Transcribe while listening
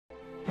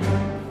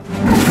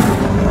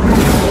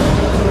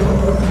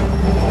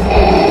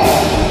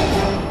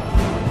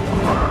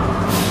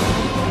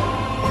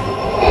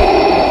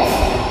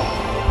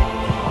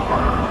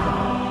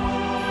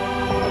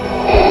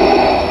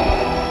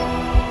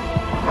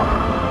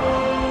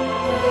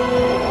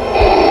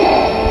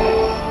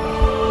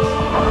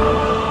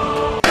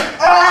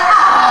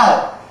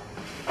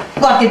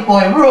Bucket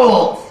Boy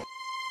rules!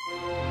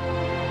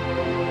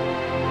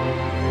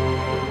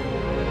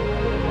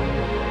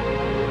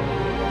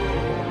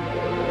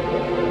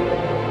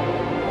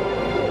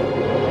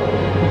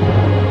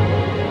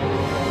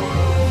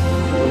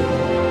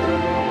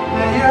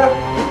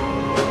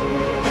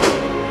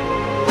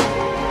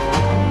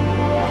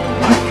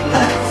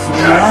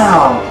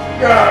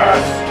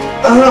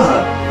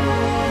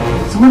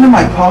 Someone in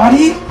my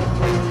potty?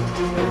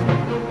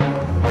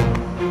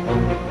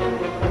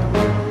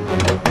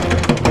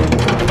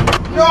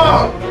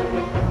 No!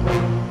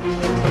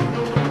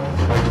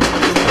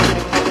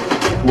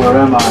 Where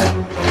am I?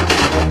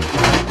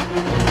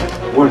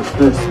 What is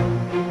this?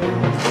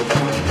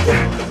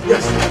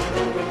 Yes!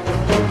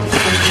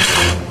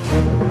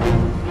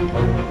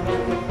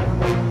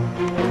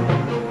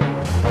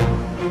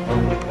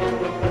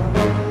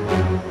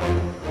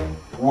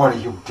 What are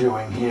you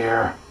doing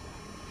here?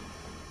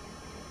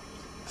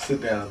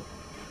 Sit down.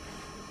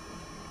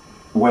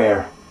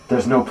 Where?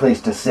 There's no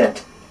place to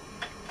sit.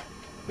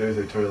 There's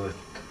a toilet.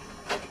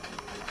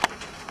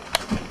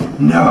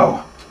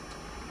 No!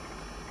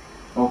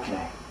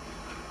 Okay.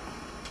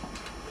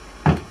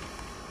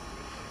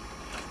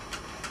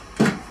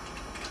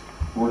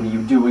 What are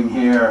you doing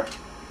here?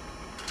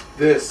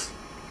 This.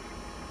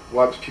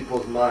 Watch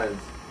people's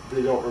minds.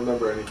 They don't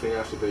remember anything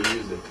after they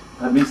use it.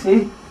 Let me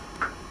see.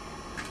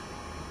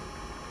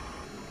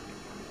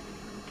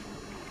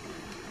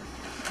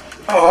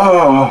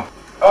 Oh!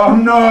 Oh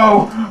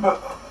no!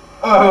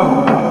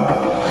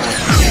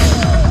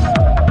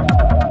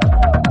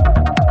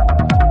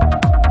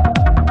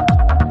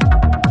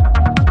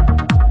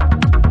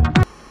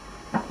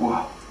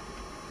 Whoa.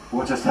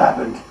 What just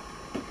happened?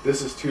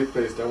 This is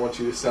toothpaste. I want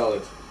you to sell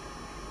it.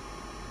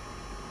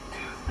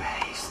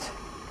 Toothpaste.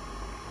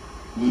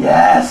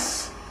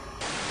 Yes!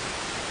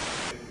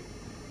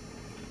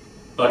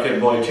 Bucket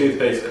Boy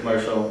toothpaste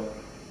commercial.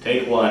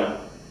 Take one.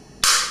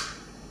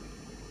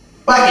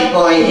 Bucket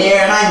Boy here,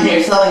 and I'm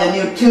here selling a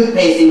new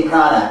toothpasting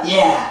product,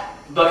 yeah!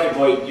 Bucket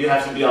Boy, you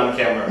have to be on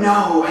camera.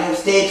 No, I have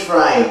stage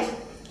fright.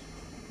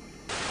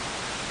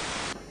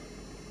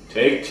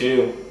 Take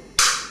two.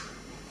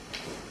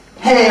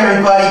 Hey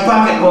everybody,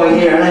 Bucket Boy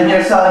here, and I'm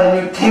here selling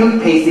a new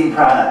toothpasting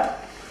product.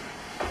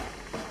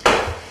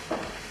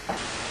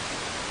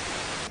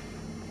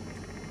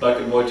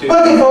 Bucket Boy toothpaste.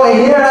 Bucket Boy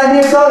here, and I'm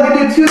here selling a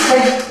new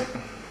toothpaste.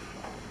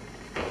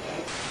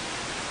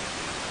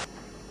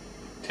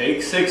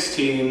 Take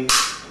 16.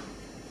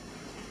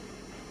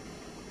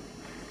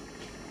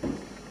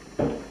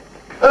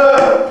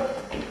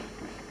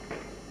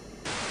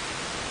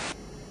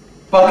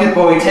 Bucket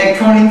Boy, take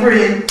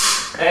 23.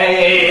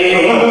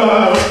 Hey!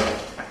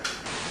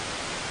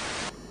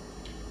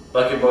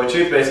 Bucket Boy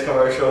toothpaste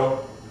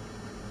commercial.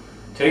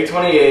 Take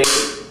 28.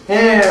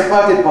 Here,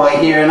 Bucket Boy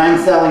here, and I'm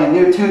selling a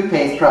new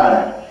toothpaste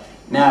product.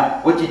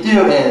 Now, what you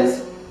do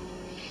is...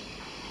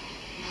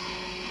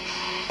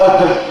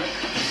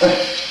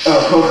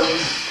 Oh,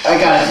 I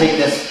gotta take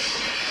this.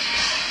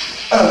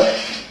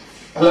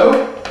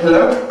 Hello?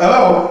 Hello?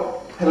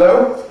 Hello?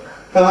 Hello?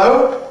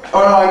 Hello? Oh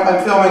no,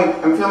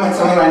 I'm filming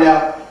something right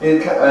now.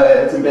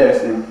 It's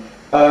embarrassing.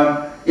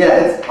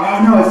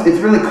 It's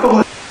really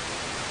cool.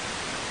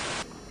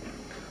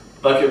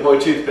 Bucket Boy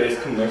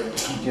toothpaste commercial. I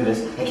can't do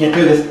this. I can't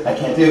do this. I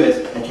can't do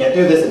this. I can't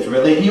do this. It's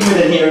really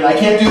humid in here and I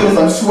can't do this.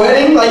 I'm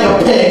sweating like a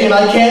pig and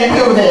I can't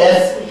do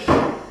this.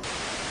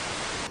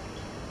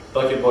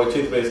 Bucket Boy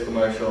toothpaste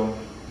commercial.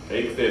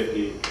 Take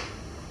 50.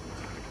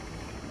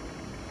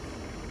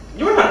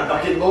 You're not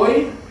Bucket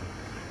Boy.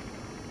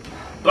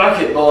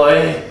 Bucket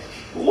Boy.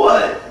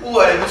 What?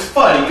 What? It was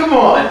funny. Come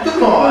on.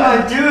 Come on. What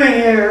am I doing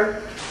here?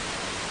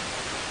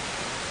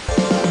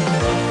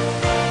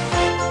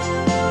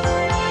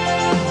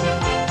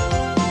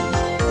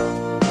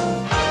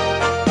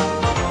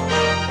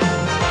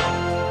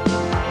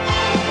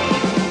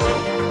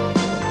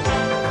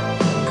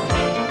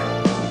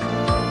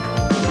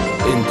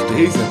 In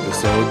today's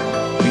episode,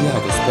 we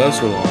have a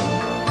special on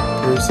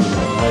personal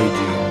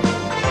hygiene.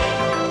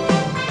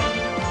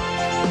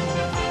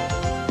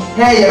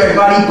 Hey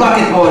everybody,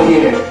 Bucket Boy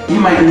here. You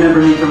might remember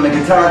me from the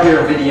Guitar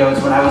Hero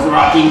videos when I was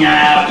rocking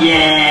out,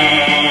 yeah!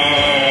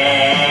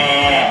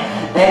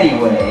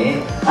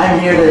 Anyway, I'm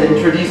here to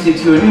introduce you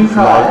to a new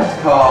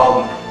product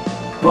called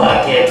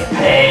Bucket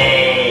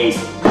Paste.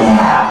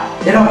 Yeah!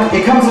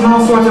 It comes in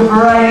all sorts of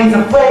varieties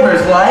of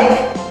flavors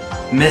like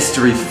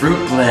Mystery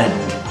Fruit Blend,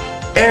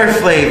 Air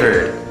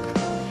Flavored,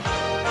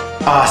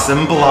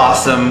 Awesome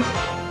Blossom,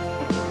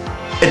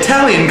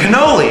 Italian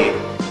Cannoli,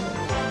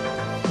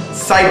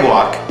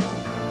 Sidewalk,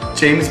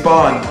 James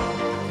Bond,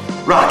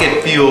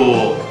 Rocket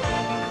Fuel,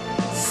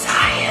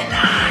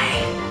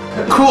 Cyanide,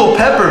 Cool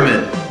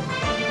Peppermint,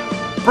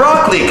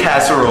 Broccoli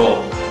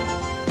Casserole,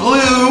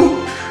 Blue,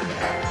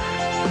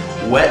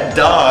 Wet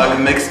Dog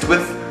mixed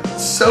with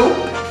Soap,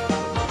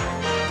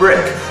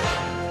 Brick,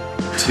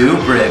 2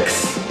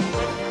 bricks,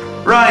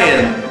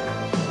 Ryan,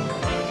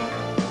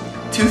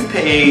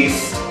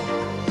 Toothpaste,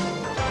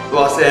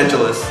 Los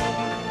Angeles,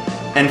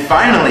 and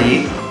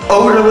finally,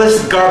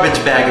 odorless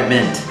garbage bag of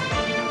mint.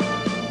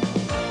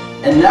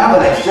 And now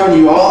that I've shown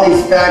you all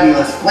these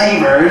fabulous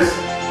flavors,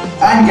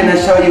 I'm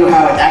gonna show you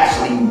how it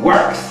actually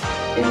works.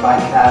 If I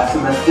could have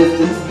some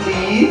assistance,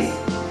 please.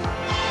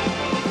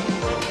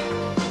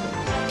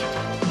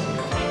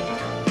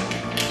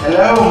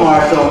 Hello,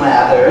 Marshall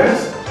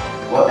Mathers.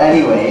 Well,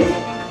 anyways,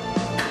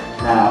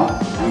 now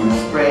I'm gonna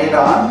spray it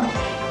on.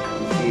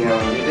 Let's see how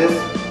we do this.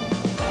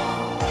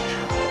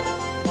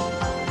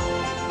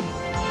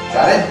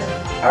 Got it?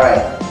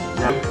 Alright.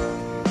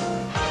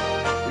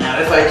 Now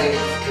if I just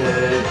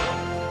could...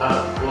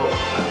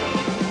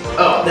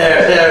 oh,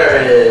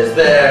 there it is.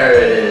 There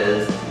it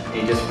is.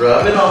 You just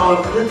rub it all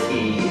over the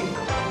teeth.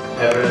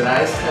 Have a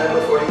nice time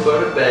before you go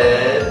to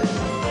bed.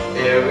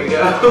 There we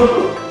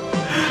go.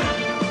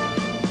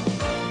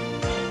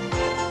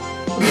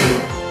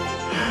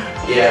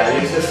 Yeah,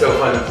 he's just so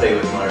fun to play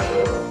with,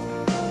 Marshall.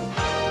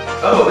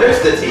 Oh,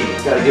 there's the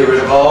teeth. Gotta get rid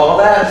of all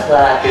that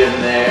plaque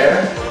in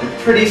there. And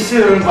pretty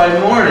soon, by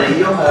morning,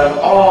 you'll have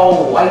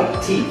all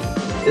white teeth.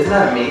 Isn't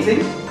that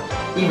amazing?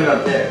 Even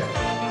up there.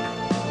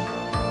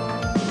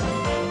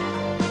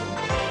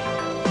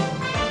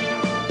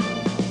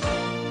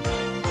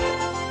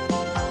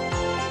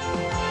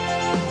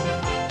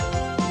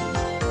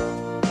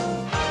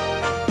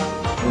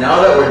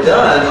 Now that we're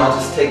done, I'll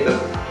just take the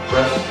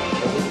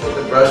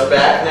brush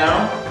back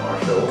now.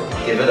 Marshall,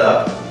 give it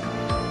up.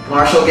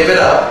 Marshall, give it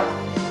up.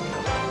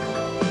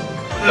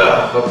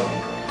 Ugh, okay.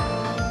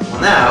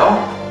 Well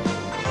now,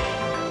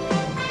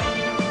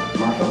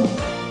 Marshall,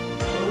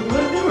 what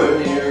are you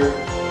doing here?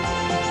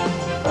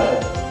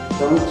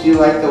 Don't you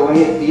like the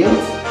way it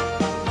feels?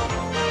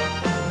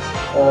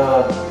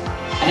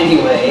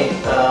 Anyway,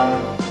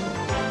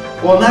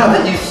 well now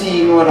that you've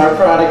seen what our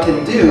product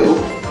can do,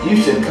 you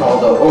should call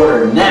the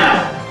order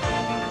now.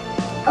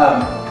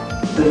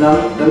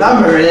 The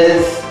number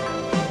is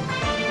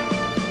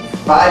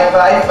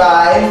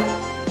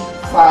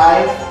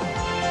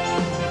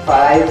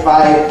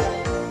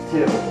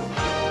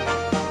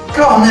 555-5552.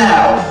 Call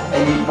now,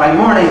 and by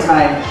morning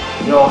time,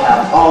 you'll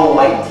have all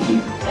white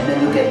teeth, and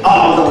then you'll get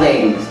all the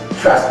ladies.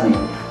 Trust me,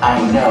 I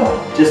know.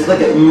 Just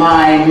look at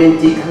my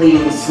minty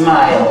clean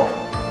smile.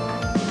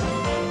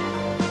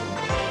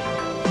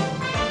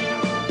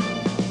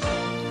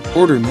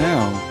 Order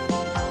now.